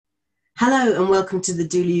Hello and welcome to the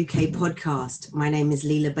Doula UK podcast. My name is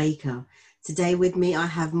Leela Baker. Today with me I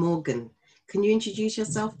have Morgane. Can you introduce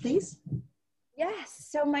yourself, please? Yes,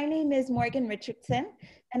 so my name is Morgane Richardson,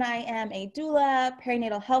 and I am a doula,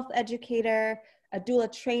 perinatal health educator, a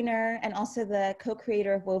doula trainer, and also the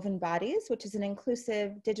co-creator of Woven Bodies, which is an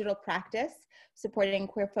inclusive digital practice supporting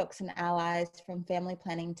queer folks and allies from family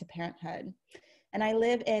planning to parenthood. And I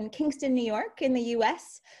live in Kingston, New York in the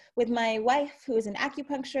US with my wife, who is an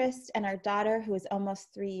acupuncturist, and our daughter, who is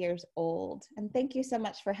almost 3 years old. And thank you so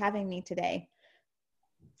much for having me today.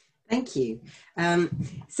 Thank you.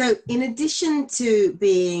 So in addition to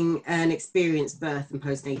being an experienced birth and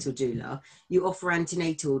postnatal doula, you offer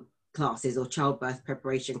antenatal classes or childbirth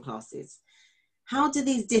preparation classes. How do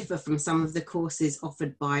these differ from some of the courses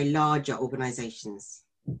offered by larger organizations?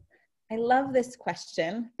 I love this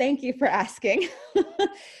question. Thank you for asking.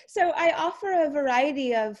 So I offer a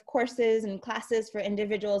variety of courses and classes for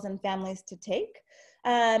individuals and families to take.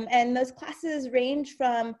 And those classes range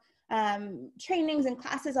from trainings and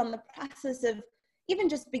classes on the process of even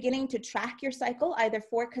just beginning to track your cycle, either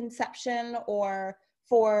for conception or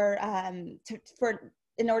for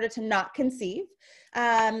in order to not conceive,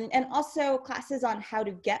 and also classes on how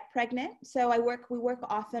to get pregnant. So we work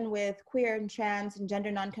often with queer and trans and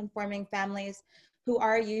gender nonconforming families who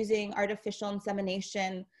are using artificial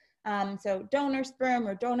insemination, so donor sperm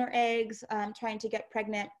or donor eggs, trying to get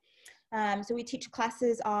pregnant. So we teach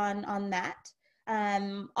classes on that.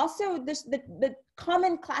 Also, the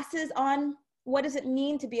common classes on what does it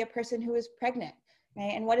mean to be a person who is pregnant,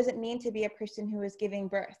 right? And what does it mean to be a person who is giving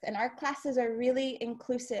birth? And our classes are really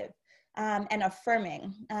inclusive and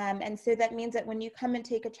affirming. And so that means that when you come and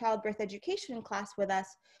take a childbirth education class with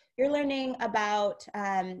us, you're learning about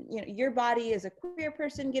your body as a queer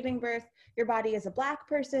person giving birth, your body as a Black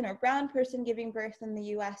person or brown person giving birth in the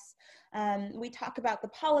US. We talk about the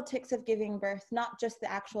politics of giving birth, not just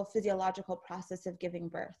the actual physiological process of giving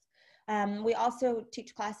birth. We also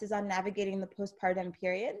teach classes on navigating the postpartum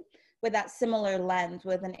period with that similar lens,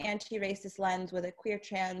 with an anti-racist lens, with a queer,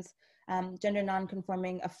 trans, gender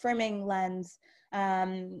nonconforming, affirming lens.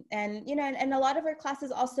 And a lot of our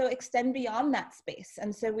classes also extend beyond that space.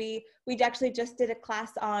 And so we actually just did a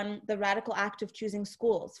class on the radical act of choosing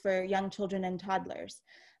schools for young children and toddlers.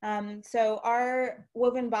 So our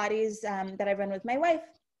Woven Bodies that I run with my wife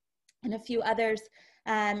and a few others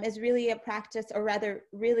is really a practice, or rather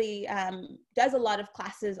really does a lot of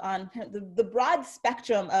classes on the broad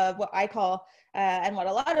spectrum of what I call, and what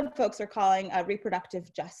a lot of folks are calling,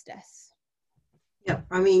 reproductive justice. Yeah,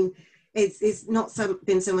 I mean, it's not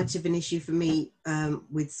been so much of an issue for me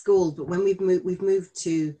with schools, but when we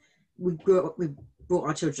brought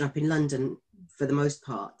our children up in London for the most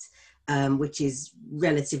part, which is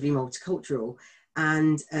relatively multicultural,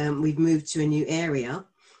 and we've moved to a new area.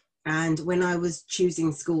 And when I was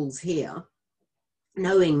choosing schools here,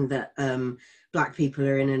 knowing that Black people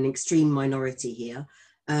are in an extreme minority here,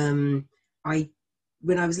 when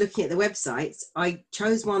I was looking at the websites, I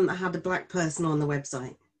chose one that had a Black person on the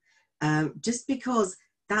website, just because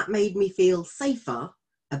that made me feel safer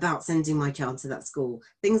about sending my child to that school.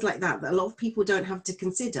 Things like that a lot of people don't have to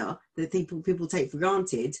consider, that people take for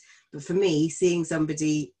granted. But for me, seeing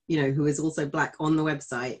somebody, who is also Black on the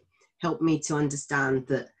website helped me to understand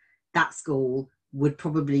that school would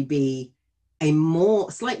probably be a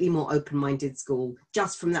slightly more open-minded school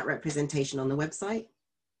just from that representation on the website.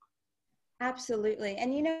 Absolutely.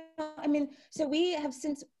 And so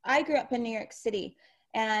I grew up in New York City,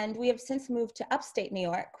 and we have since moved to upstate New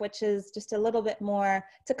York, which is just a little bit more,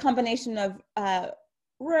 it's a combination of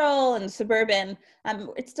rural and suburban.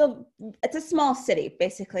 It's a small city,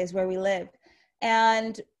 basically, is where we live.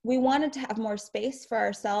 And we wanted to have more space for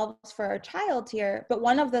ourselves, for our child here. But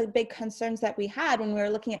one of the big concerns that we had when we were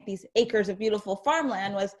looking at these acres of beautiful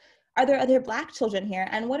farmland was, are there other Black children here?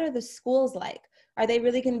 And what are the schools like? Are they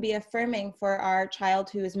really going to be affirming for our child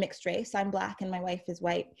who is mixed race? I'm Black and my wife is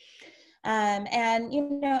white.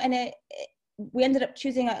 We ended up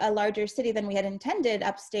choosing a larger city than we had intended,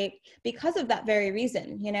 upstate, because of that very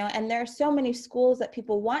reason, and there are so many schools that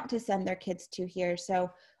people want to send their kids to here. So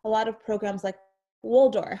a lot of programs like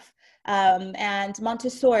Waldorf and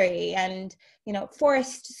Montessori and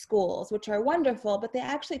forest schools, which are wonderful, but they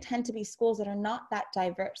actually tend to be schools that are not that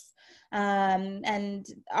diverse and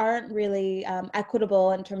aren't really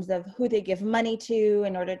equitable in terms of who they give money to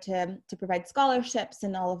in order to provide scholarships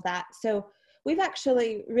and all of that. So we've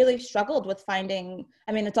actually really struggled with finding,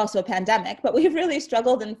 it's also a pandemic, but we've really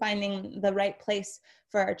struggled in finding the right place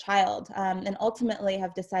for our child, and ultimately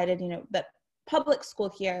have decided, that public school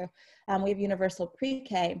here, we have universal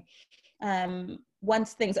pre-K,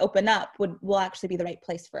 once things open up will actually be the right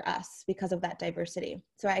place for us because of that diversity.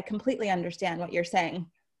 So I completely understand what you're saying.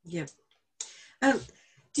 Yeah.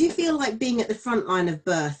 Do you feel like being at the front line of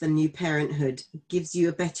birth and new parenthood gives you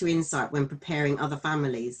a better insight when preparing other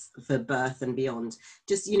families for birth and beyond?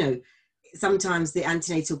 Just, you know, sometimes the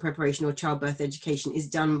antenatal preparation or childbirth education is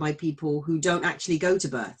done by people who don't actually go to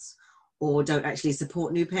births or don't actually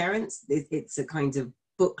support new parents. It's a kind of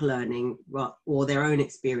book learning or their own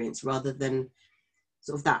experience rather than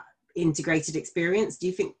sort of that integrated experience. Do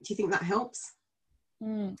you think that helps?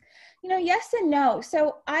 You know, yes and no.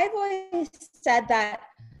 So I've always said that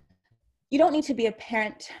you don't need to be a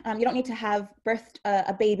parent. You don't need to have birthed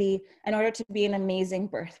a baby in order to be an amazing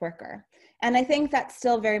birth worker. And I think that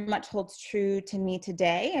still very much holds true to me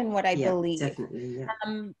today and what I believe. Definitely, yeah.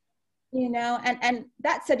 You know, and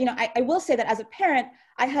that said, you know, I will say that as a parent,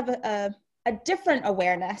 I have a different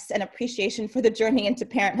awareness and appreciation for the journey into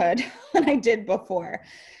parenthood than I did before.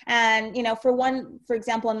 And, you know, for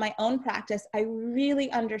example, in my own practice, I really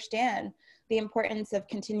understand the importance of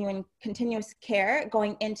continuous care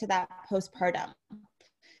going into that postpartum.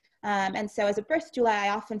 And so as a birth doula, I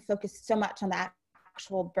often focus so much on the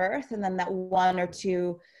actual birth and then that 1 or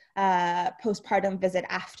 2 postpartum visit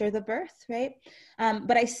after the birth, right?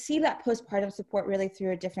 But I see that postpartum support really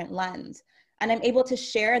through a different lens. And I'm able to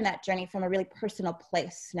share in that journey from a really personal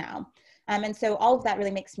place now. And so all of that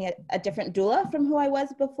really makes me a different doula from who I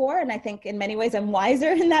was before. And I think in many ways I'm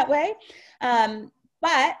wiser in that way.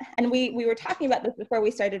 But, and we were talking about this before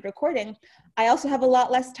we started recording, I also have a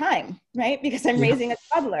lot less time, right? Because I'm raising a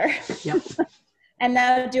toddler. Yep. And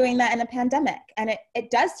now doing that in a pandemic. And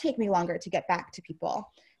it does take me longer to get back to people.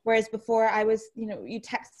 Whereas before I was, you know, you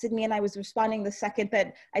texted me and I was responding the second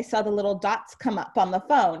that I saw the little dots come up on the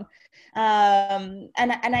phone. And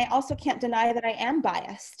I also can't deny that I am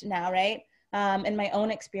biased now, right? In my own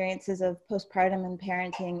experiences of postpartum and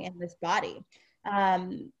parenting in this body.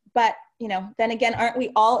 But, you know, then again, aren't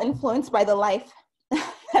we all influenced by the life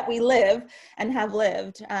that we live and have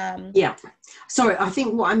lived? Yeah. Sorry, I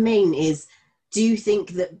think what I mean is, do you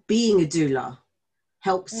think that being a doula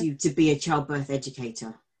helps you to be a childbirth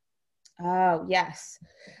educator? Oh, yes.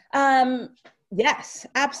 Yes,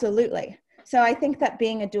 absolutely. So I think that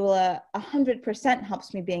being a doula 100%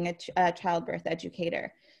 helps me being a childbirth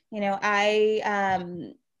educator. You know,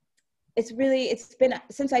 it's been,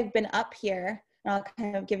 since I've been up here, and I'll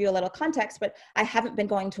kind of give you a little context, but I haven't been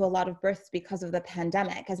going to a lot of births because of the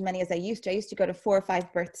pandemic, as many as I used to. I used to go to 4 or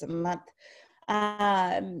 5 births a month.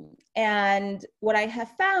 And what I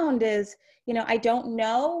have found is, you know, I don't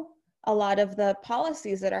know a lot of the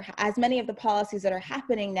policies that are, as many of the policies that are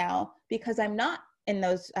happening now, because I'm not in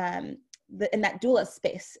those, in that doula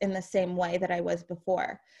space in the same way that I was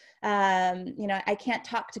before. You know, I can't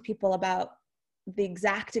talk to people about the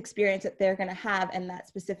exact experience that they're going to have in that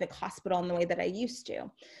specific hospital in the way that I used to.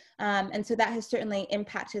 And so that has certainly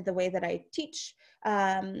impacted the way that I teach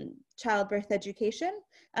childbirth education.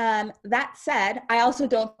 That said, I also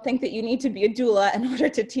don't think that you need to be a doula in order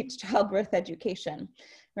to teach childbirth education,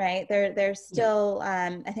 right? There's still,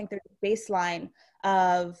 I think there's a baseline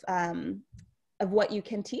of what you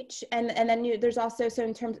can teach. And then there's also, so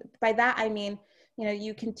in terms, by that, I mean, you know,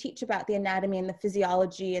 you can teach about the anatomy and the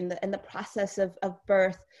physiology and the process of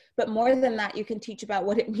birth, but more than that, you can teach about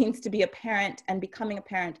what it means to be a parent and becoming a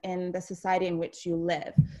parent in the society in which you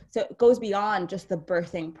live. So it goes beyond just the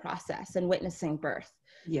birthing process and witnessing birth.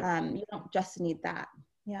 Yeah. You don't just need that.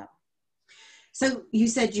 Yeah. So you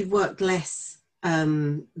said you've worked less,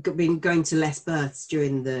 been going to less births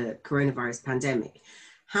during the coronavirus pandemic.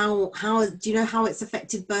 How do you know how it's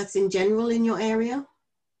affected births in general in your area?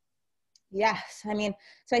 Yes. I mean,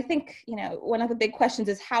 so I think, you know, one of the big questions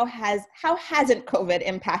is how hasn't COVID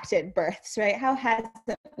impacted births, right? How has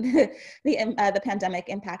the pandemic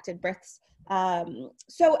impacted births?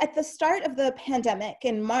 So at the start of the pandemic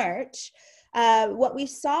in March, what we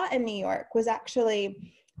saw in New York was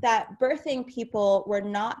actually that birthing people were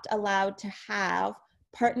not allowed to have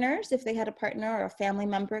partners if they had a partner or a family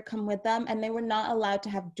member come with them, and they were not allowed to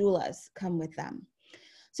have doulas come with them.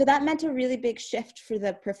 So that meant a really big shift for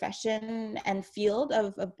the profession and field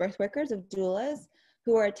of birth workers, of doulas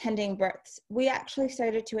who are attending births. We actually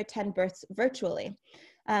started to attend births virtually,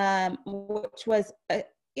 which was,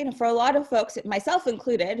 you know, for a lot of folks, myself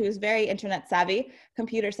included, who's very internet savvy,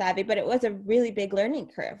 computer savvy, but it was a really big learning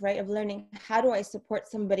curve, right? Of learning, how do I support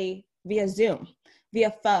somebody via Zoom,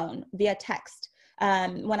 via phone, via text,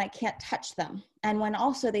 when I can't touch them, and when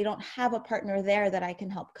also they don't have a partner there that I can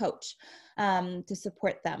help coach to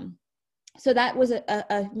support them. So that was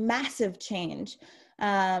a massive change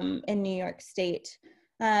in New York State.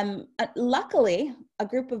 Luckily, a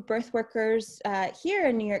group of birth workers here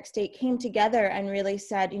in New York State came together and really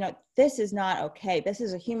said, this is not okay. This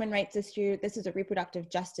is a human rights issue. This is a reproductive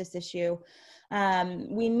justice issue.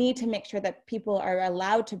 We need to make sure that people are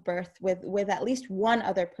allowed to birth with at least one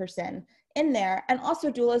other person in there. And also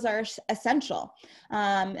doulas are essential.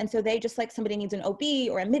 And so they, just like somebody needs an OB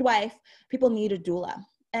or a midwife, people need a doula.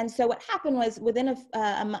 And so what happened was within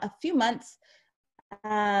a few months,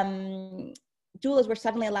 doulas were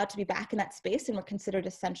suddenly allowed to be back in that space and were considered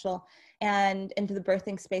essential and into the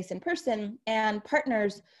birthing space in person, and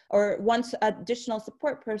partners or one additional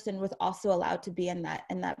support person was also allowed to be in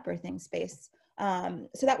that birthing space.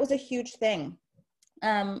 So that was a huge thing.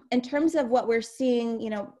 In terms of what we're seeing,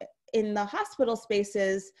 in the hospital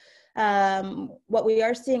spaces, what we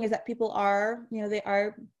are seeing is that people are, they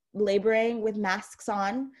are laboring with masks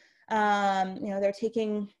on. They're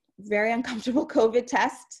taking very uncomfortable COVID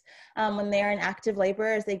tests when they are in active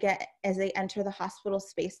labor as they enter the hospital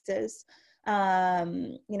spaces.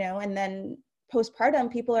 And then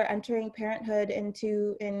postpartum, people are entering parenthood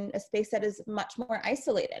in a space that is much more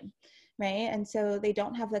isolated, right? And so they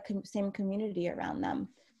don't have the same community around them.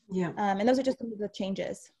 Yeah. And those are just some of the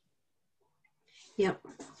changes. Yeah,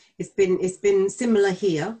 it's been similar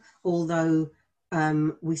here, although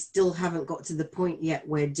we still haven't got to the point yet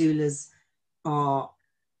where doulas are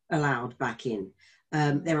allowed back in.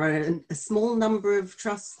 There are a small number of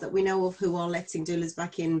trusts that we know of who are letting doulas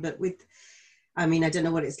back in, but I don't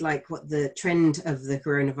know what it's like, what the trend of the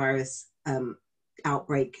coronavirus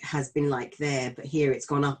outbreak has been like there, but here it's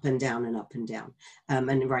gone up and down and up and down.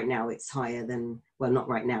 And right now it's higher than, well, not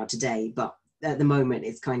right now today, but at the moment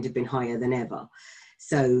it's kind of been higher than ever.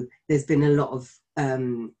 So there's been a lot of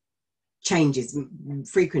changes,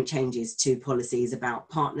 frequent changes to policies about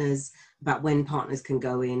partners, about when partners can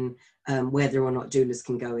go in, whether or not doulas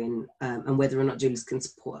can go in, and whether or not doulas can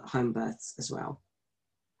support home births as well.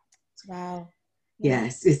 Wow.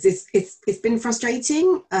 Yes, it's been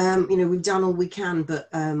frustrating. We've done all we can, but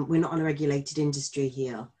we're not on a regulated industry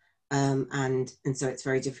here, and so it's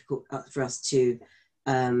very difficult for us to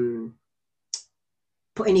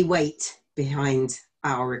put any weight behind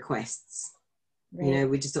our requests. Right.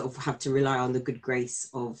 We just sort of have to rely on the good grace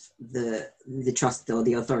of the trust or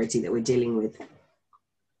the authority that we're dealing with.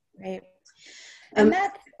 Right. And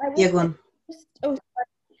that's, go on.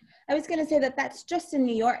 I was going to say that's just in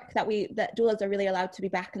New York that doulas are really allowed to be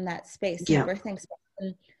back in that space, in the birthing space.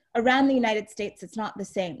 And around the United States, it's not the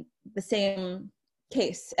same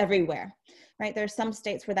case everywhere, right? There are some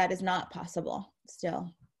states where that is not possible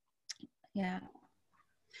still. Yeah.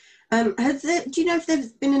 Do you know if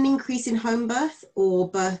there's been an increase in home birth or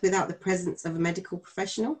birth without the presence of a medical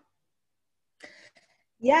professional?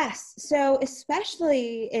 Yes, so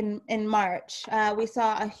especially in March, we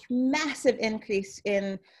saw a massive increase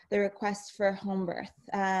in the requests for home birth.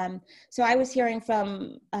 So I was hearing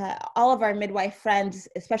from all of our midwife friends,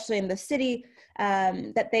 especially in the city,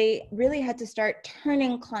 that they really had to start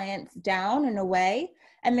turning clients down and away.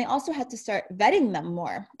 And they also had to start vetting them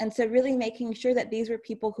more. And so really making sure that these were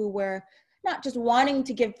people who were not just wanting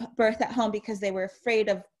to give birth at home because they were afraid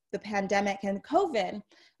of the pandemic and COVID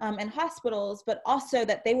and hospitals, but also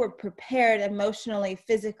that they were prepared emotionally,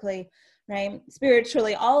 physically, right,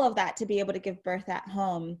 spiritually, all of that to be able to give birth at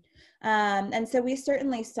home. And so we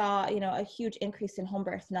certainly saw, a huge increase in home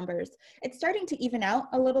birth numbers. It's starting to even out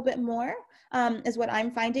a little bit more, is what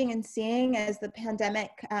I'm finding and seeing as the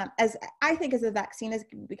pandemic, as the vaccine is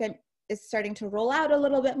starting to roll out a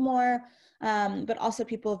little bit more, but also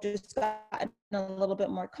people have just gotten a little bit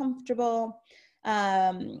more comfortable.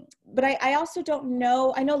 But I also don't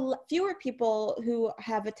know, I know fewer people who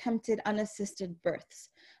have attempted unassisted births.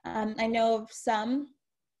 I know of some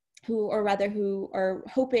who had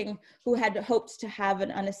hoped to have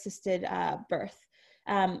an unassisted birth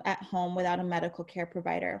at home without a medical care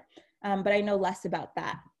provider. But I know less about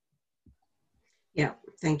that. Yeah,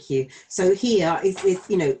 thank you. So here,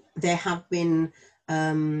 there have been,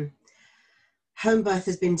 home birth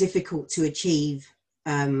has been difficult to achieve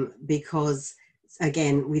because,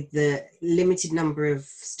 again, with the limited number of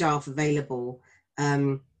staff available,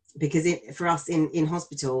 because for us in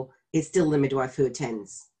hospital, it's still the midwife who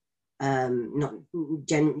attends.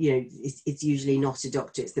 It's usually not a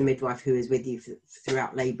doctor, it's the midwife who is with you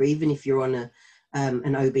throughout labour. Even if you're on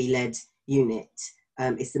an OB-led unit,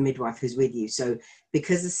 it's the midwife who's with you. So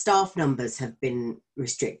because the staff numbers have been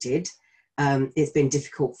restricted, it's been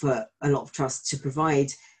difficult for a lot of trusts to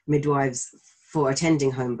provide midwives for attending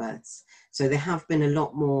home births. So there have been a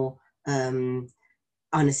lot more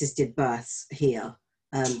unassisted births here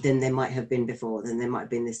than there might have been before, than there might have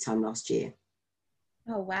been this time last year.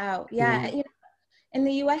 Oh, wow. Yeah. in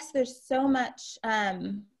the US, there's so much,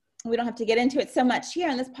 we don't have to get into it so much here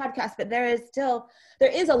on this podcast, but there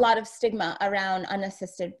is a lot of stigma around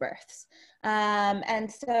unassisted births.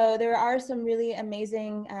 And so there are some really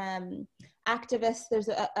amazing activists. There's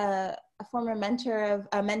a former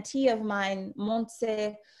mentee of mine,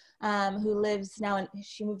 Montse, who lives now, and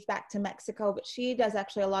she moved back to Mexico, but she does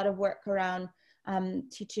actually a lot of work around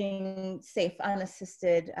teaching safe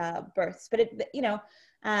unassisted births. But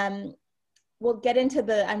we'll get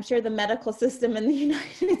into I'm sure the medical system in the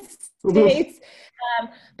United States,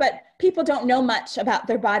 but people don't know much about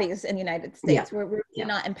their bodies in the United States. We're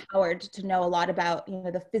not empowered to know a lot about,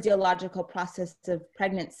 the physiological process of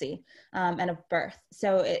pregnancy and of birth.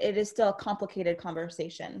 So it is still a complicated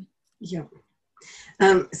conversation. Yeah.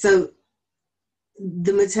 So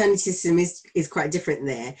the maternity system is quite different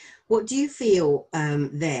there. What do you feel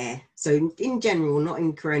there? So in general, not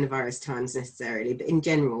in coronavirus times necessarily, but in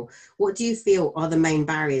general, what do you feel are the main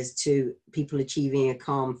barriers to people achieving a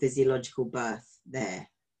calm physiological birth there?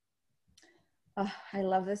 Oh, I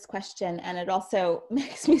love this question, and it also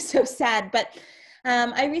makes me so sad. But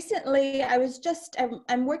I'm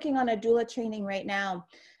working on a doula training right now.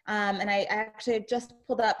 And I actually just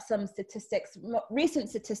pulled up some recent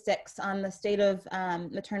statistics on the state of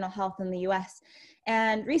maternal health in the US.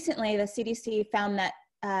 And recently the CDC found that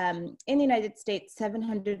in the United States,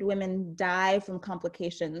 700 women die from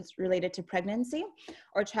complications related to pregnancy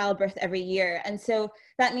or childbirth every year. And so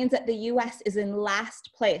that means that the US is in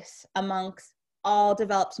last place amongst all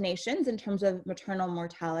developed nations in terms of maternal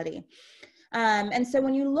mortality. And so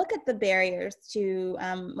when you look at the barriers to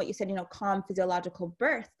what you said, calm physiological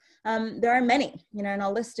birth, there are many, and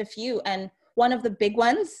I'll list a few. And one of the big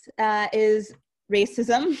ones is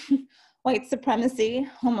racism, white supremacy,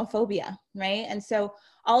 homophobia, right? And so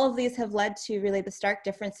all of these have led to really the stark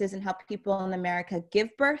differences in how people in America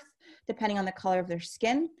give birth, depending on the color of their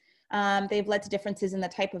skin. They've led to differences in the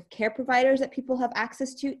type of care providers that people have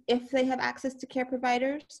access to, if they have access to care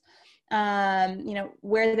providers.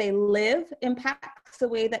 Where they live impacts the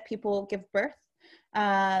way that people give birth.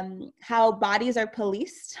 How bodies are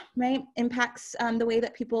policed, right, impacts the way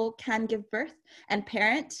that people can give birth and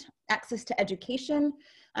parent. Access to education,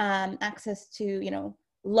 access to,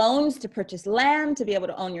 loans to purchase land, to be able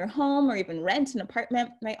to own your home or even rent an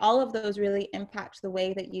apartment, right? All of those really impact the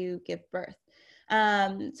way that you give birth.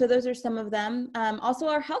 So those are some of them. Also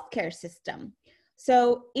our healthcare system.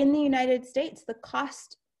 So in the United States, the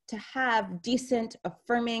cost to have decent,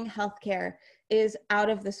 affirming healthcare is out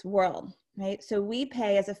of this world, right? So we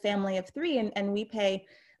pay as a family of three, and we pay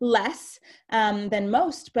less than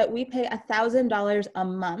most, but we pay $1,000 a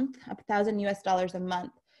month, $1,000 a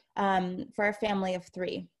month for a family of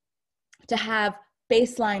three to have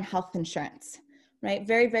baseline health insurance, right?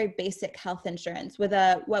 Very, very basic health insurance with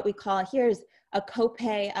what we call here is a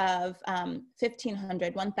copay of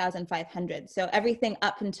 $1,500, $1,500. So everything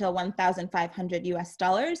up until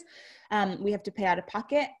 $1,500 we have to pay out of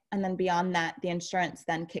pocket, and then beyond that, the insurance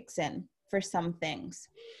then kicks in for some things.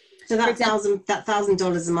 So that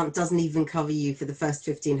 $1,000 a month doesn't even cover you for the first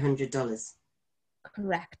 $1,500.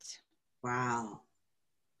 Correct. Wow.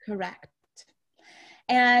 Correct.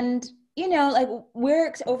 And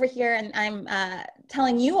we're over here, and I'm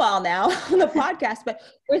telling you all now on the podcast, but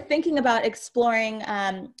we're thinking about exploring,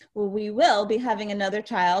 we will be having another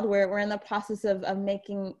child. We're in the process of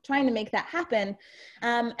trying to make that happen.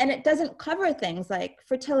 And it doesn't cover things like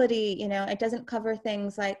fertility, it doesn't cover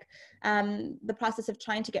things like the process of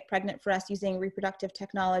trying to get pregnant for us using reproductive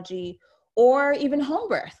technology or even home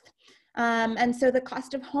birth. And so the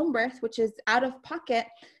cost of home birth, which is out of pocket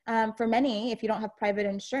for many, if you don't have private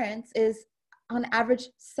insurance, is on average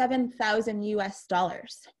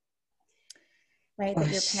 $7,000, right? That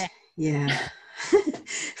you're paying. Yeah.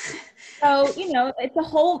 So,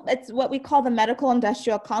 it's what we call the medical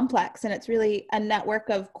industrial complex. And it's really a network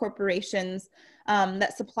of corporations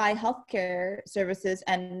that supply healthcare services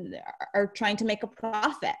and are trying to make a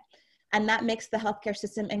profit. And that makes the healthcare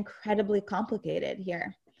system incredibly complicated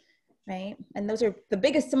here. Right. And those are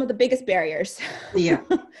some of the biggest barriers. Yeah.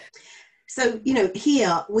 So,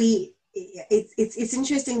 here it's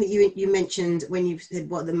interesting that you mentioned, when you said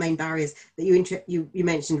what the main barriers, that you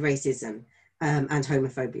mentioned racism and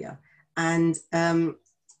homophobia. And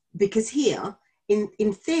because here,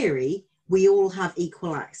 in theory, we all have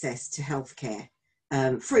equal access to healthcare,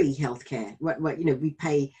 free healthcare. We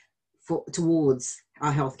pay towards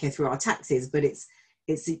our healthcare through our taxes, but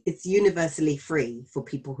it's universally free for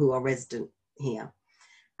people who are resident here.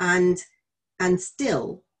 And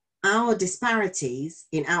still, our disparities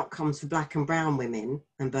in outcomes for Black and brown women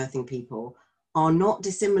and birthing people are not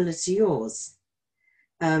dissimilar to yours.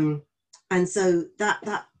 And so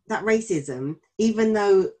that racism, even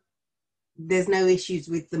though there's no issues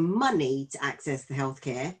with the money to access the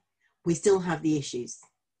healthcare, we still have the issues.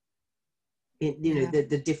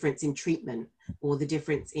 The difference in treatment, or the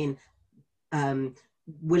difference in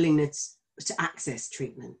willingness to access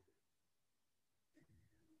treatment.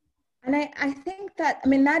 And I think that, I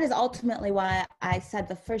mean, that is ultimately why I said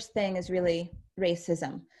the first thing is really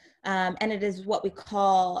racism. And it is what we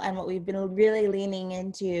call, and what we've been really leaning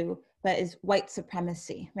into, but is white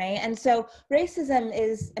supremacy, right? And so racism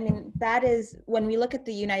is, I mean, that is, when we look at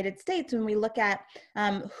the United States, when we look at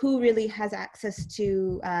who really has access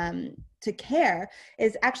to care,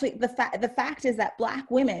 is actually the fact is that Black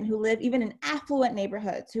women who live even in affluent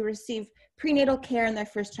neighborhoods, who receive prenatal care in their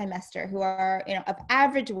first trimester, who are, you know, of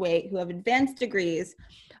average weight, who have advanced degrees,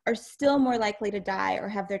 are still more likely to die or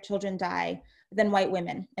have their children die than white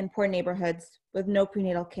women in poor neighborhoods with no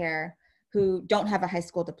prenatal care, who don't have a high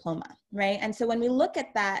school diploma, right? And so when we look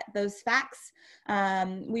at those facts,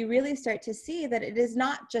 we really start to see that it is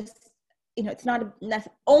not just, you know, it's not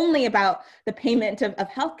only about the payment of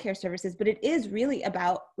healthcare services, but it is really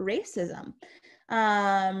about racism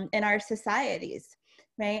in our societies,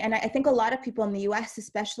 right? And I think a lot of people in the US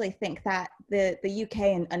especially think that the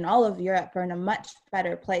UK and all of Europe are in a much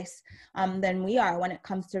better place than we are when it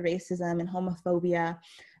comes to racism and homophobia.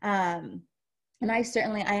 And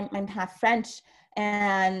I'm half French,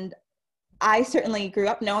 and I certainly grew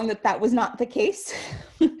up knowing that was not the case.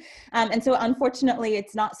 And so unfortunately,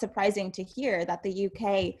 it's not surprising to hear that the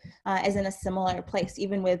UK is in a similar place,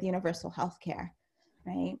 even with universal health care,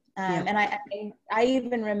 right? And I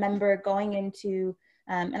even remember going into,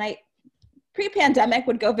 and I pre-pandemic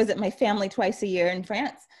would go visit my family twice a year in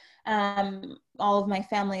France. All of my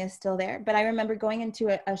family is still there, but I remember going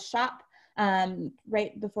into a shop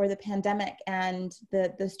right before the pandemic, and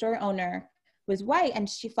the store owner was white, and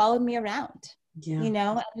she followed me around, you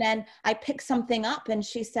know, and then I picked something up and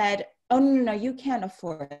she said, "Oh, no, you can't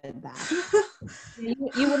afford that.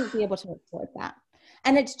 you wouldn't be able to afford that."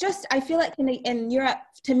 And it's just, I feel like in Europe,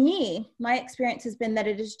 to me, my experience has been that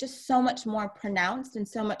it is just so much more pronounced and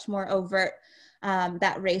so much more overt,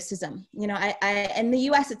 that racism. You know, in the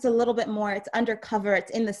US, it's a little bit more, it's undercover,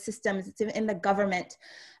 it's in the systems, it's in the government.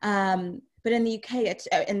 But in the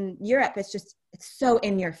UK, in Europe, it's so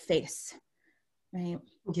in your face, right?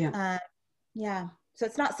 Yeah. So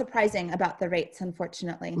it's not surprising about the rates,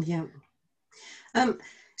 unfortunately. Yeah.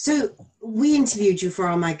 So we interviewed you for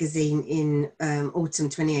our magazine in autumn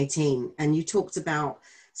 2018, and you talked about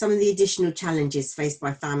some of the additional challenges faced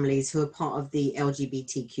by families who are part of the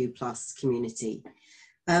LGBTQ plus community.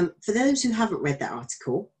 For those who haven't read that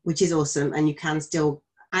article, which is awesome, and you can still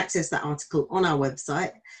access that article on our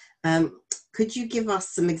website, could you give us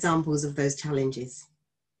some examples of those challenges?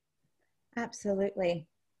 Absolutely.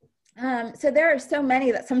 So there are so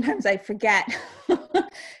many that sometimes I forget,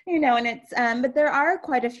 you know, and it's, but there are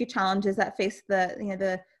quite a few challenges that face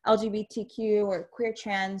the LGBTQ or queer,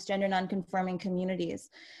 trans, gender nonconforming communities.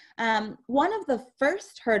 One of the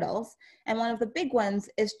first hurdles, and one of the big ones,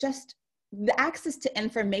 is just the access to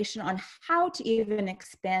information on how to even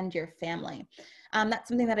expand your family. That's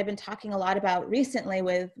something that I've been talking a lot about recently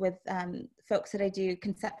with folks that I do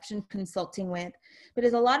conception consulting with,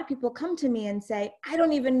 because a lot of people come to me and say, "I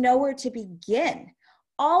don't even know where to begin."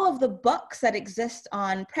 All of the books that exist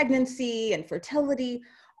on pregnancy and fertility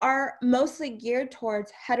are mostly geared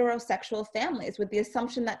towards heterosexual families, with the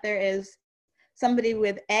assumption that there is somebody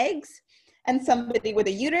with eggs and somebody with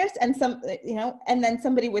a uterus and and then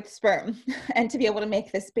somebody with sperm and to be able to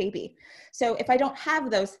make this baby. So if I don't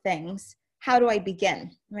have those things, how do I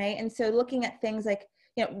begin, right? And so looking at things like,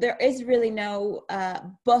 you know, there is really no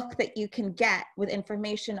book that you can get with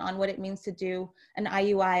information on what it means to do an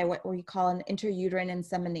IUI, or what we call an intrauterine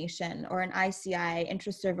insemination, or an ICI,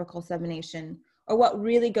 intracervical insemination, or what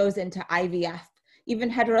really goes into IVF.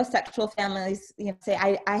 Even heterosexual families, you know, say,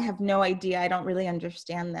 I have no idea, I don't really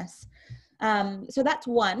understand this. So that's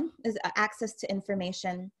one, is access to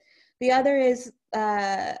information. The other is,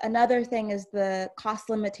 another thing is the cost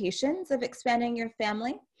limitations of expanding your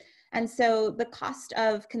family. And so the cost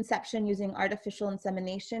of conception using artificial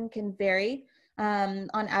insemination can vary. On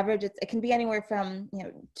average, it can be anywhere from, you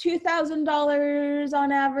know, $2,000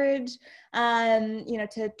 on average, you know,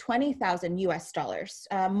 to $20,000 US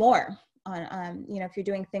more on, you know, if you're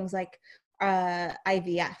doing things like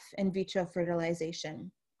IVF, in vitro fertilization.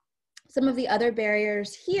 Some of the other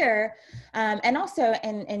barriers here, and also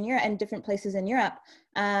in Europe and different places in Europe,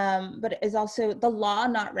 but is also the law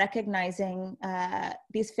not recognizing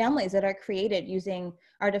these families that are created using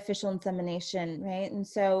artificial insemination, right? And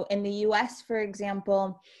so in the US, for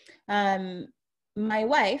example, my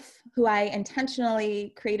wife, who I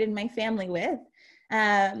intentionally created my family with,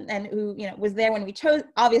 and who, you know, was there when we chose,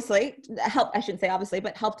 obviously, helped, I shouldn't say obviously,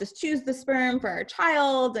 but helped us choose the sperm for our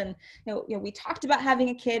child. And, you know, we talked about having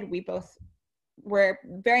a kid. We both were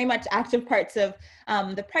very much active parts of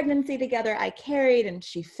the pregnancy together. I carried and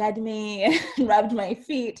she fed me and rubbed my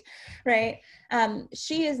feet, right?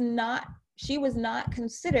 She was not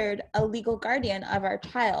considered a legal guardian of our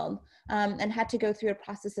child, and had to go through a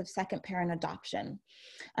process of second parent adoption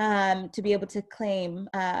to be able to claim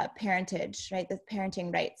parentage, right? The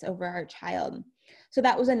parenting rights over our child. So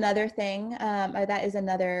that was another thing, or that is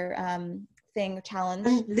another challenge.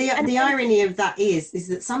 And the irony of that is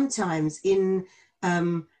that sometimes in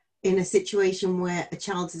a situation where a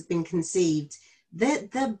child has been conceived,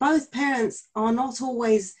 they're both parents are not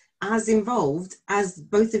always as involved as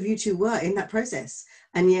both of you two were in that process,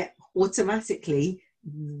 and yet automatically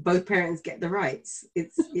both parents get the rights.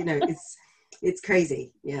 It's, you know, it's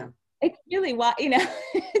crazy. Yeah, it's really, you know,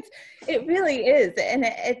 it really is. And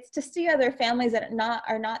it's to see other families that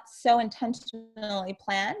are not so intentionally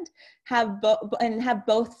planned have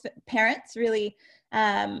both parents really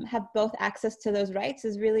have both access to those rights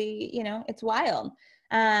is really, you know, it's wild.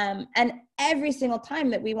 And every single time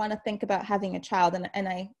that we want to think about having a child, and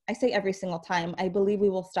I say every single time, I believe we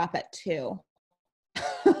will stop at 2.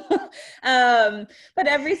 But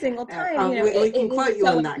every single time, you know, we can quote you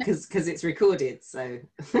on that because it's recorded. So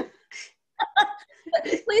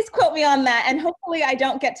please quote me on that, and hopefully I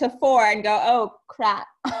don't get to 4 and go, oh crap.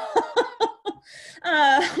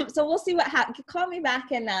 So we'll see what happens. Call me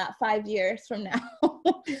back in 5 years from now.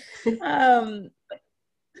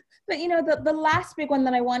 But you know, the last big one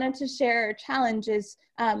that I wanted to share challenge is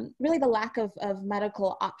really the lack of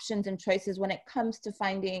medical options and choices when it comes to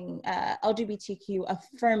finding LGBTQ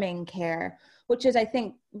affirming care, which is, I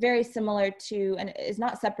think, very similar to, and is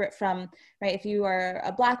not separate from, right, if you are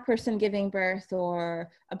a Black person giving birth or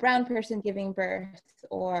a brown person giving birth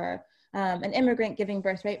or an immigrant giving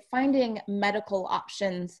birth, right? Finding medical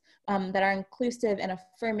options that are inclusive and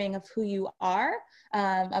affirming of who you are,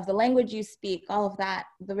 of the language you speak, all of that,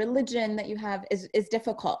 the religion that you have is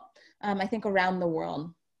difficult, I think, around the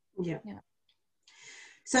world. Yeah.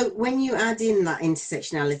 So when you add in that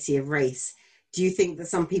intersectionality of race, do you think that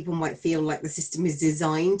some people might feel like the system is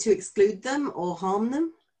designed to exclude them or harm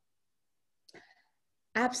them?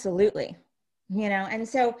 Absolutely. You know, and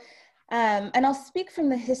so, and I'll speak from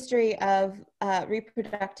the history of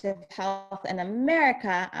reproductive health in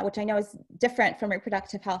America, which I know is different from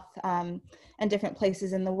reproductive health in different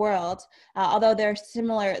places in the world, although they're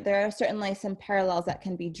similar. There are certainly some parallels that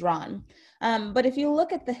can be drawn. But if you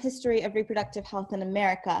look at the history of reproductive health in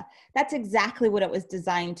America, that's exactly what it was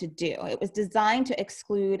designed to do. It was designed to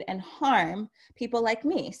exclude and harm people like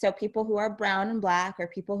me. So people who are brown and Black, or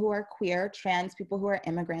people who are queer, trans, people who are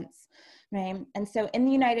immigrants. Right? And so in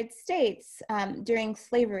the United States, during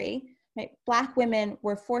slavery, right, Black women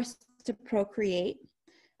were forced to procreate,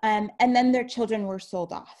 and then their children were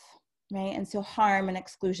sold off, right? And so harm and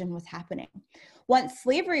exclusion was happening. Once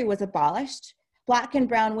slavery was abolished, Black and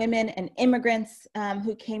brown women and immigrants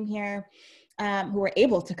who came here, who were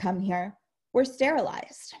able to come here, were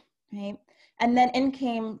sterilized, right? And then in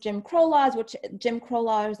came Jim Crow laws, which Jim Crow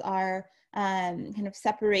laws are kind of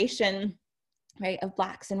separation, right, of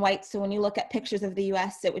Blacks and whites. So when you look at pictures of the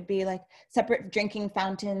US, it would be like separate drinking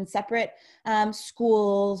fountains, separate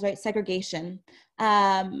schools, right, segregation.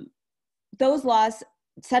 Those laws,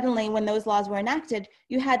 suddenly when those laws were enacted,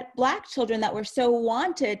 you had Black children that were so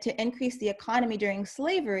wanted to increase the economy during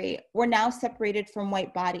slavery were now separated from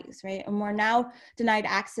white bodies, right? And were now denied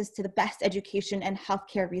access to the best education and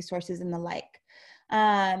healthcare resources and the like.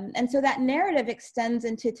 And so that narrative extends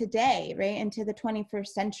into today, right, into the 21st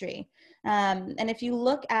century. And if you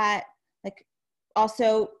look at, like,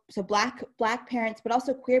 also, so Black parents, but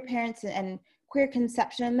also queer parents and queer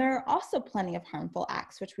conception, there are also plenty of harmful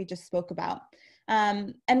acts, which we just spoke about.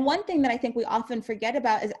 And one thing that I think we often forget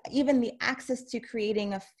about is even the access to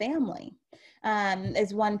creating a family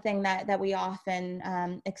is one thing that we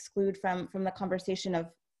often exclude from the conversation of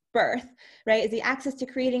birth, right, is the access to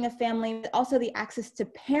creating a family, but also the access to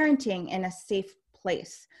parenting in a safe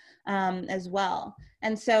place as well.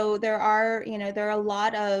 And so there are a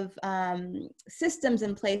lot of systems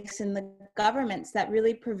in place in the governments that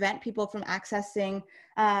really prevent people from accessing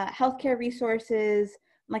healthcare resources,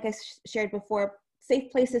 like I shared before,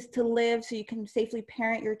 safe places to live so you can safely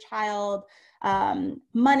parent your child,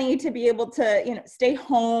 money to be able to, you know, stay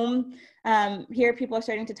home. Here people are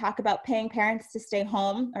starting to talk about paying parents to stay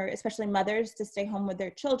home, or especially mothers to stay home with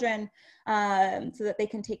their children, so that they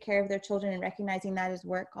can take care of their children, and recognizing that as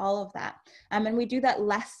work, all of that. And we do that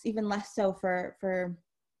even less so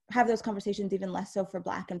have those conversations even less so for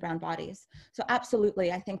Black and brown bodies. So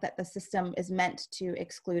absolutely, I think that the system is meant to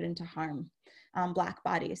exclude and to harm Black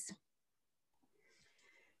bodies.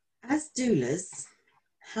 As doulas,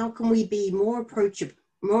 how can we be more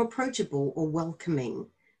approachable or welcoming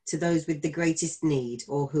to those with the greatest need,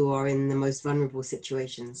 or who are in the most vulnerable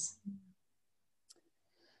situations?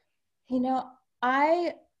 You know,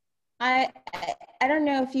 I don't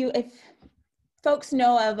know if folks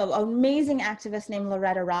know of an amazing activist named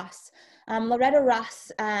Loretta Ross. Loretta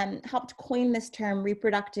Ross helped coin this term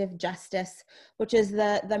reproductive justice, which is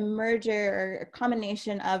the merger or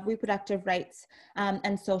combination of reproductive rights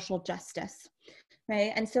and social justice,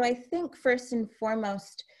 right? And so I think first and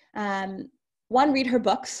foremost, one, read her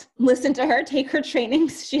books, listen to her, take her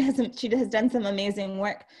trainings. She has done some amazing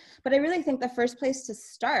work. But I really think the first place to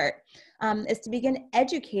start is to begin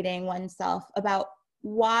educating oneself about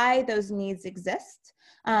why those needs exist,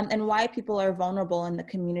 and why people are vulnerable in the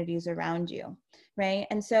communities around you, right?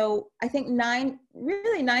 And so I think nine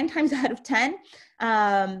times out of 10,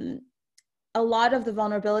 a lot of the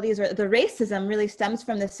vulnerabilities or the racism really stems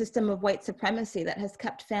from the system of white supremacy that has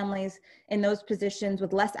kept families in those positions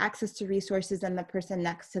with less access to resources than the person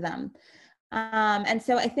next to them. And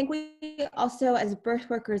so I think we also, as birth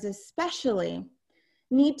workers especially,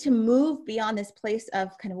 need to move beyond this place of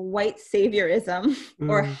kind of white saviorism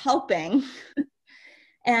or helping.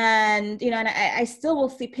 And, you know, and I still will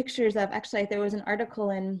see pictures of, actually, there was an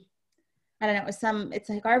article in, I don't know, it's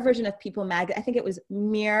like our version of People Mag. I think it was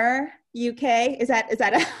Mirror UK. Is that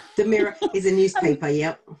a? The Mirror is a newspaper.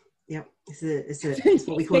 Yep. It's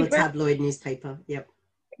what we call a tabloid newspaper. Yep.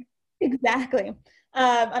 Exactly.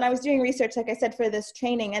 And I was doing research, like I said, for this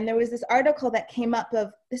training, and there was this article that came up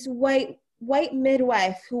of this white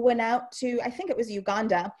midwife who went out to, I think it was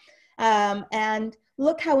Uganda, and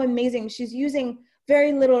look how amazing. She's using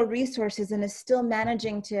very little resources and is still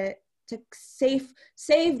managing to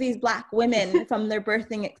save these Black women from their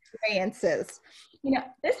birthing experiences. You know,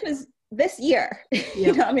 this was this year,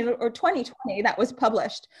 you know, I mean, or 2020 that was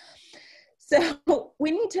published. So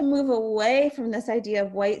we need to move away from this idea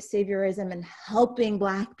of white saviorism and helping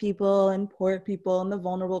Black people and poor people and the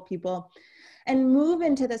vulnerable people, and move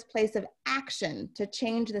into this place of action to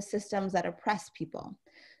change the systems that oppress people.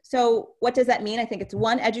 So what does that mean? I think it's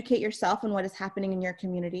one, educate yourself on what is happening in your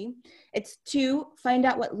community. It's two, find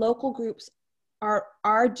out what local groups are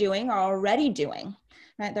already doing,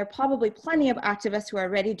 right? There are probably plenty of activists who are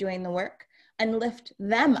already doing the work, and lift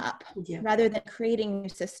them up rather than creating a new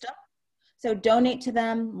system. So donate to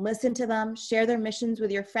them, listen to them, share their missions with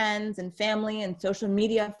your friends and family and social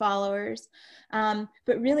media followers.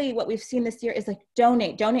 But really what we've seen this year is like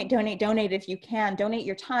donate if you can. Donate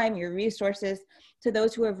your time, your resources to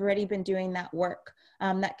those who have already been doing that work,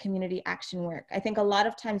 that community action work. I think a lot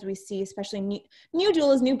of times we see, especially new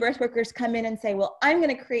doulas, new birth workers come in and say, well, I'm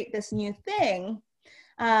gonna create this new thing.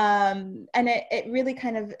 And it really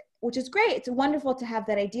kind of, which is great. It's wonderful to have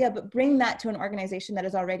that idea, but bring that to an organization that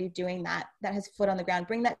is already doing that has foot on the ground.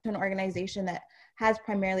 Bring that to an organization that has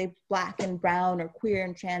primarily Black and brown or queer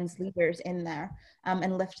and trans leaders in there,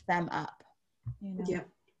 and lift them up. You know? Yeah,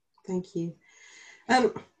 thank you.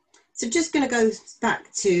 So just going to go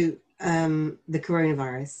back to the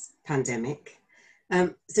coronavirus pandemic.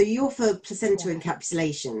 So you offer placenta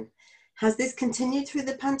encapsulation. Has this continued through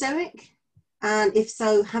the pandemic? And if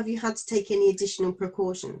so, have you had to take any additional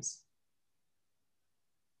precautions?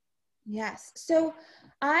 Yes. So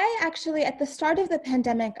I actually, at the start of the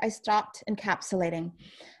pandemic, I stopped encapsulating,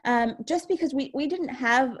 just because we didn't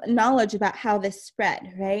have knowledge about how this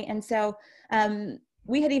spread, right? And so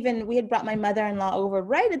we had brought my mother-in-law over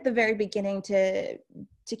right at the very beginning to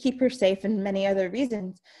keep her safe and many other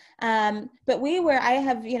reasons. But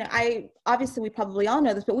obviously we probably all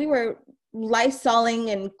know this, but we were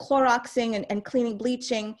Lysoling and Cloroxing and cleaning,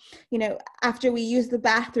 bleaching, you know, after we used the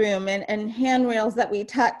bathroom, and handrails that we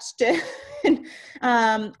touched, and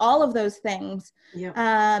all of those things. Yeah.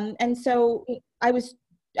 And so I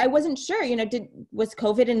wasn't sure, you know, was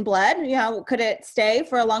COVID in blood? You know, could it stay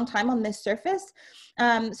for a long time on this surface?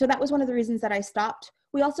 So that was one of the reasons that I stopped.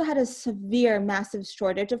 We also had a severe, massive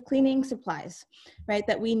shortage of cleaning supplies, right,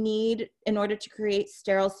 that we need in order to create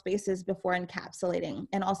sterile spaces before encapsulating,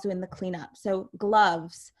 and also in the cleanup. So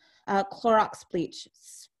gloves, Clorox bleach,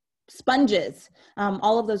 sponges,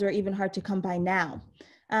 all of those are even hard to come by now.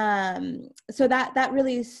 So that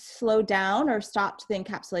really slowed down or stopped the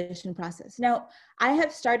encapsulation process. Now, I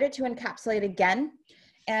have started to encapsulate again,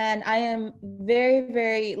 and I am very,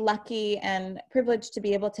 very lucky and privileged to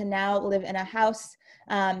be able to now live in a house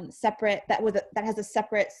separate, that has a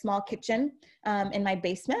separate small kitchen in my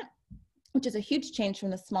basement, which is a huge change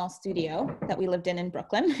from the small studio that we lived in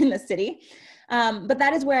Brooklyn, in the city. But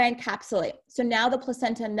that is where I encapsulate. So now the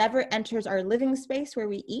placenta never enters our living space where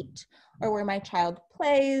we eat or where my child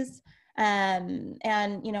plays. And,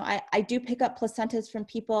 you know, I do pick up placentas from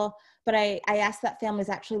people, but I ask that families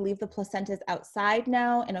actually leave the placentas outside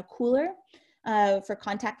now in a cooler for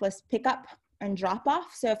contactless pickup and drop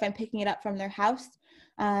off. So if I'm picking it up from their house,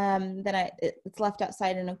 then it's left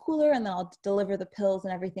outside in a cooler, and then I'll deliver the pills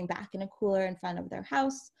and everything back in a cooler in front of their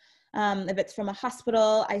house. If it's from a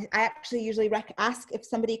hospital, I actually usually ask if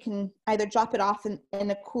somebody can either drop it off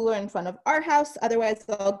in a cooler in front of our house. Otherwise,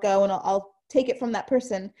 I'll go and I'll take it from that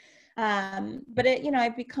person. But it, you know,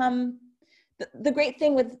 I've become, the great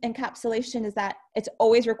thing with encapsulation is that it's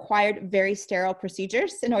always required very sterile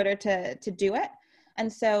procedures in order to do it.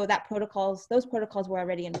 And so those protocols were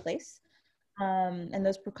already in place. And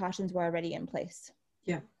those precautions were already in place.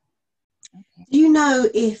 Yeah. Okay. Do you know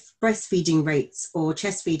if breastfeeding rates or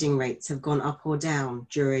chest feeding rates have gone up or down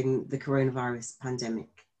during the coronavirus pandemic?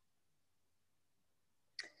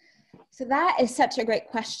 So that is such a great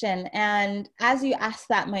question. And as you ask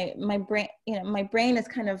that, my brain is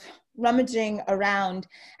kind of rummaging around.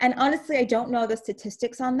 And honestly, I don't know the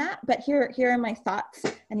statistics on that, but here are my thoughts,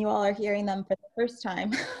 and you all are hearing them for the first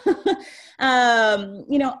time.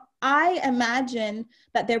 You know, I imagine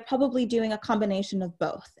that they're probably doing a combination of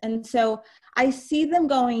both. And so I see them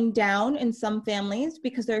going down in some families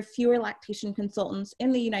because there are fewer lactation consultants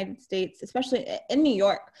in the United States, especially in New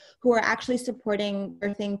York, who are actually supporting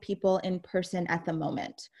birthing people in person at the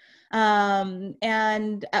moment.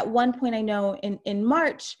 And at one point, I know in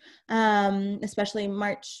March, especially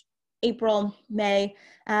March, April, May,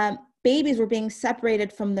 babies were being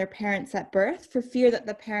separated from their parents at birth for fear that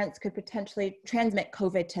the parents could potentially transmit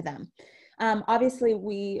COVID to them. Obviously,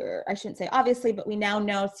 I shouldn't say obviously, but we now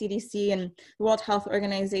know CDC and the World Health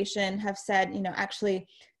Organization have said, you know, actually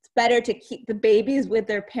it's better to keep the babies with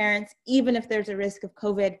their parents, even if there's a risk of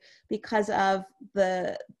COVID, because of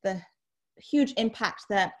the huge impact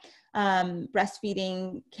that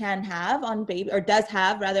breastfeeding can have on baby, or does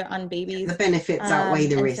have rather, on babies. The benefits outweigh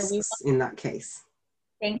the risks in that case.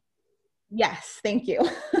 Yes, thank you.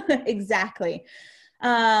 Exactly.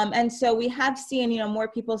 And so we have seen, you know, more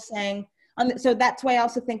people saying, so that's why I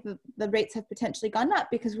also think that the rates have potentially gone up,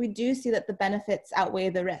 because we do see that the benefits outweigh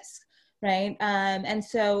the risks, right? And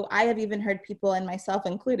so I have even heard people, and myself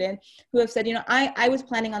included, who have said, you know, I was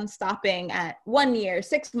planning on stopping at 1 year,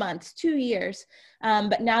 6 months, 2 years.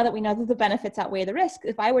 But now that we know that the benefits outweigh the risk,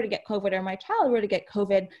 if I were to get COVID or my child were to get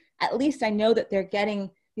COVID, at least I know that they're getting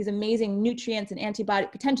these amazing nutrients and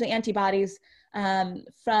potentially antibodies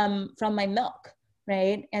from my milk,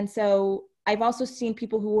 right? And so I've also seen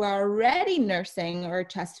people who are already nursing or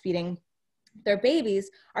chest feeding their babies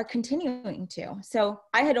are continuing to. So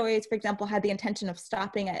I had always, for example, had the intention of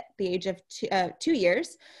stopping at the age of 2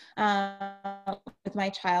 years with my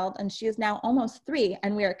child, and she is now almost 3,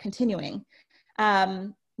 and we are continuing.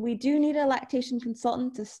 We do need a lactation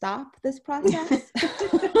consultant to stop this process.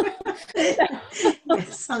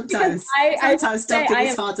 Yes, sometimes stopping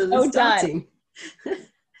is harder than starting.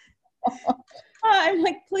 I'm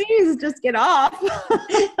like, please just get off.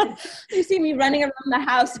 You see me running around the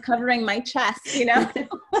house covering my chest, you know?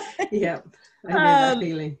 Yeah, I know that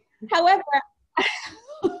feeling. However,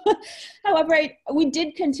 we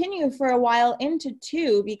did continue for a while into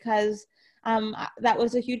 2, because that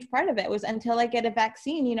was a huge part of it, was until I get a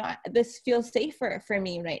vaccine, you know, this feels safer for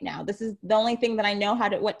me right now. This is the only thing that I know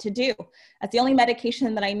what to do. That's the only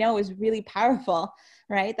medication that I know is really powerful,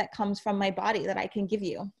 right? That comes from my body that I can give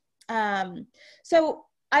you. So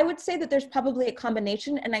I would say that there's probably a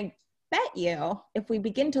combination, and I bet you, if we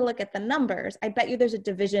begin to look at the numbers, I bet you there's a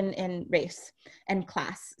division in race and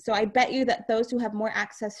class. So I bet you that those who have more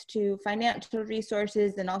access to financial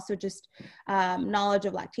resources and also just knowledge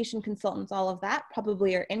of lactation consultants, all of that,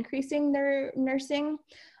 probably are increasing their nursing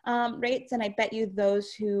rates. And I bet you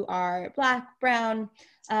those who are Black, brown,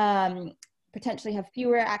 potentially have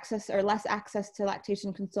fewer access or less access to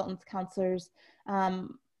lactation consultants, counselors,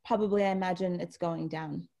 probably, I imagine it's going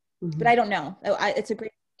down. Mm-hmm. But I don't know.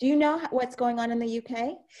 Do you know what's going on in the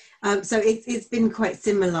UK? So it's been quite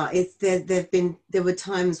similar. There were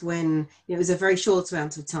times when, it was a very short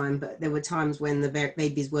amount of time, but there were times when the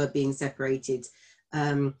babies were being separated.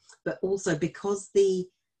 But also because the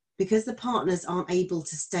because the partners aren't able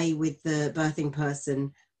to stay with the birthing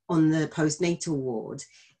person on the postnatal ward,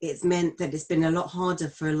 it's meant that it's been a lot harder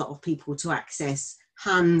for a lot of people to access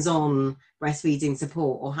hands-on breastfeeding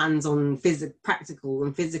support or hands-on practical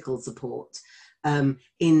and physical support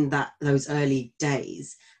in those early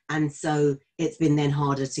days. And so it's been then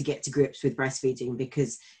harder to get to grips with breastfeeding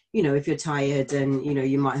because, you know, if you're tired and, you know,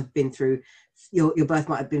 you might have been through, your birth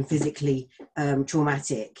might have been physically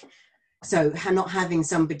traumatic. So not having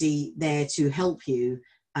somebody there to help you,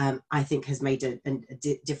 I think has made a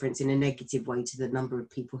difference in a negative way to the number of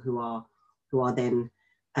people who are then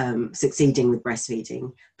succeeding with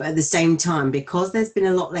breastfeeding. But at the same time, because there's been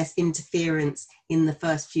a lot less interference in the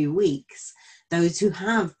first few weeks, those who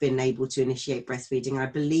have been able to initiate breastfeeding, I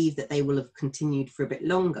believe that they will have continued for a bit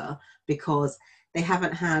longer because they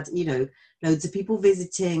haven't had, you know, loads of people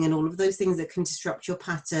visiting and all of those things that can disrupt your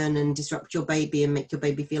pattern and disrupt your baby and make your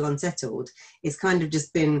baby feel unsettled. It's kind of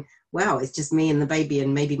just been, wow, it's just me and the baby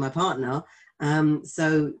and maybe my partner.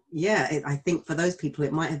 So yeah, I think for those people,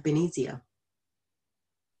 it might have been easier.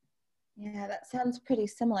 Yeah, that sounds pretty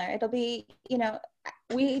similar. It'll be, you know,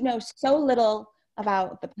 we know so little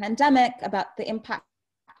about the pandemic, about the impact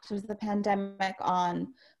of the pandemic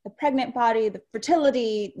on the pregnant body, the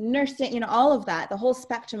fertility, nursing, you know, all of that, the whole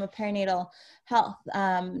spectrum of perinatal health.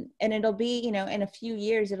 And it'll be, you know, in a few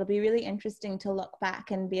years, it'll be really interesting to look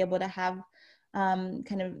back and be able to have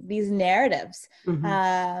kind of these narratives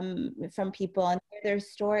from people and hear their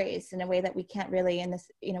stories in a way that we can't really in this,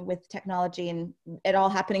 you know, with technology and it all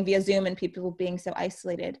happening via Zoom and people being so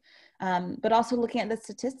isolated, but also looking at the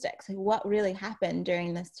statistics, like what really happened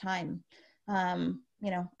during this time. You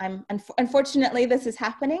know, unfortunately this is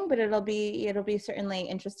happening, but it'll be certainly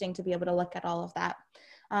interesting to be able to look at all of that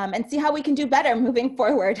and see how we can do better moving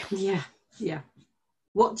forward. Yeah.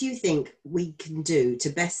 What do you think we can do to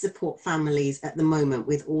best support families at the moment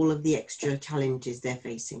with all of the extra challenges they're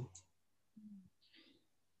facing?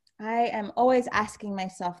 I am always asking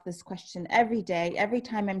myself this question every day. Every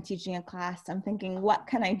time I'm teaching a class, I'm thinking, what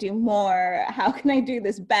can I do more? How can I do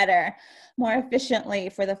this better, more efficiently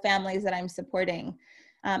for the families that I'm supporting?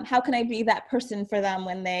 How can I be that person for them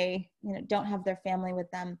when they, you know, don't have their family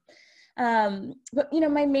with them? But, you know,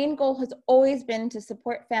 my main goal has always been to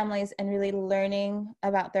support families and really learning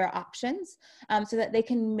about their options so that they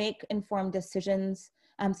can make informed decisions,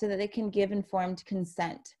 so that they can give informed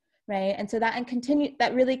consent. Right. And so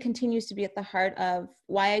that really continues to be at the heart of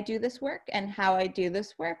why I do this work and how I do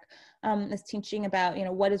this work, is teaching about, you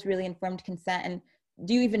know, what is really informed consent and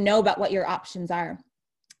do you even know about what your options are?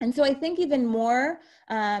 And so I think even more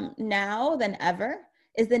now than ever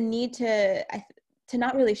is the need to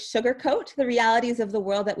not really sugarcoat the realities of the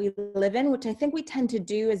world that we live in, which I think we tend to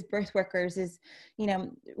do as birth workers is, you know,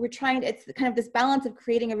 it's kind of this balance of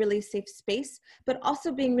creating a really safe space, but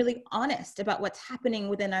also being really honest about what's happening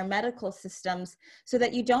within our medical systems so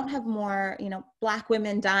that you don't have more, you know, Black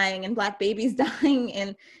women dying and Black babies dying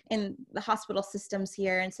in the hospital systems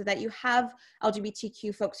here. And so that you have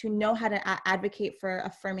LGBTQ folks who know how to advocate for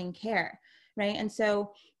affirming care. Right. And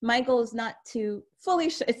so my goal is not to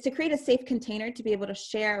it's to create a safe container to be able to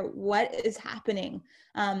share what is happening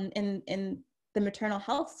in the maternal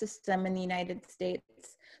health system in the United States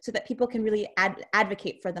so that people can really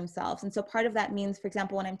advocate for themselves. And so part of that means, for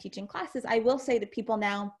example, when I'm teaching classes, I will say to people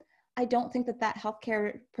now, I don't think that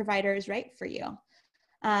healthcare provider is right for you.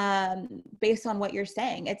 Based on what you're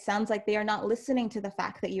saying, it sounds like they are not listening to the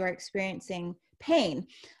fact that you are experiencing pain,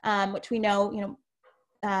 which we know, you know,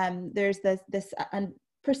 there's this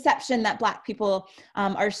perception that Black people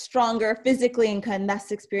are stronger physically and can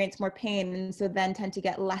thus experience more pain, and so then tend to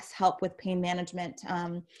get less help with pain management,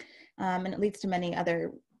 and it leads to many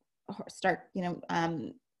other stark, you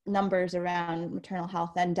know, numbers around maternal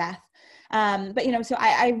health and death. But you know, so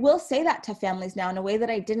I will say that to families now in a way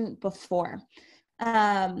that I didn't before.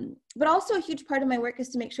 But also a huge part of my work is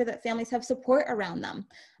to make sure that families have support around them,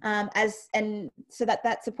 and so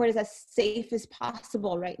that support is as safe as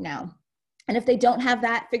possible right now. And if they don't have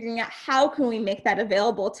that, figuring out how can we make that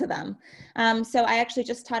available to them. So I actually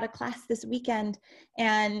just taught a class this weekend,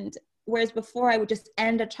 and whereas before I would just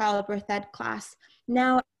end a childbirth ed class,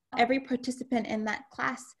 now every participant in that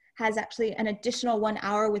class has actually an additional 1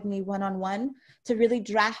 hour with me one-on-one to really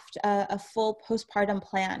draft a full postpartum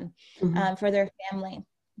plan for their family,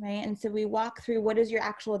 right? And so we walk through what does your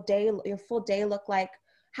actual day, your full day look like?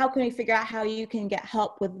 How can we figure out how you can get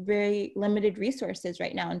help with very limited resources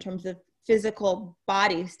right now in terms of physical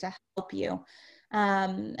bodies to help you?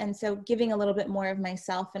 And so giving a little bit more of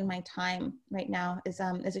myself and my time right now is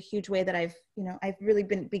a huge way that I've really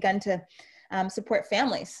begun to support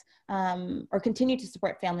families or continue to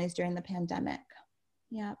support families during the pandemic.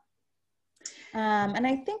 Yeah. And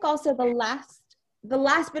I think also the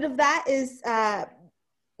last bit of that is,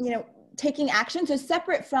 taking action. So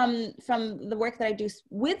separate from the work that I do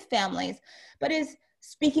with families, but is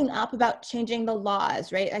speaking up about changing the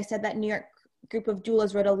laws, right? I said that New York group of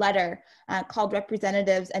doulas wrote a letter called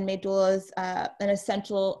Representatives and made doulas an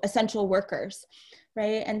essential workers,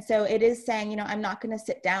 right? And so it is saying, I'm not going to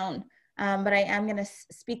sit down, but I am going to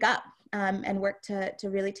speak up and work to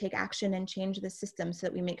really take action and change the system so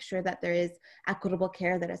that we make sure that there is equitable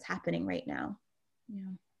care that is happening right now.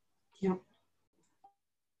 Yeah. Yeah.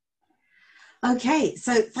 Okay,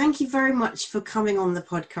 so thank you very much for coming on the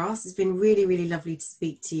podcast. It's been really, really lovely to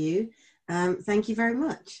speak to you. Thank you very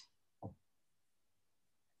much.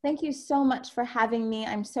 Thank you so much for having me.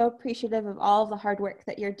 I'm so appreciative of all of the hard work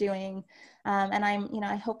that you're doing. And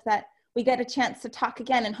I hope that we get a chance to talk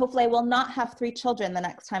again, and hopefully I will not have 3 children the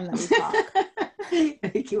next time that we talk.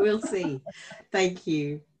 Okay, we'll see. Thank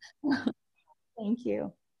you. Thank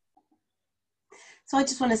you. So I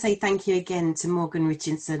just want to say thank you again to Morgane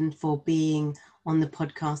Richardson for being on the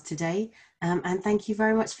podcast today. And thank you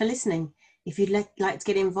very much for listening. If you'd like to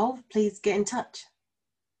get involved, please get in touch.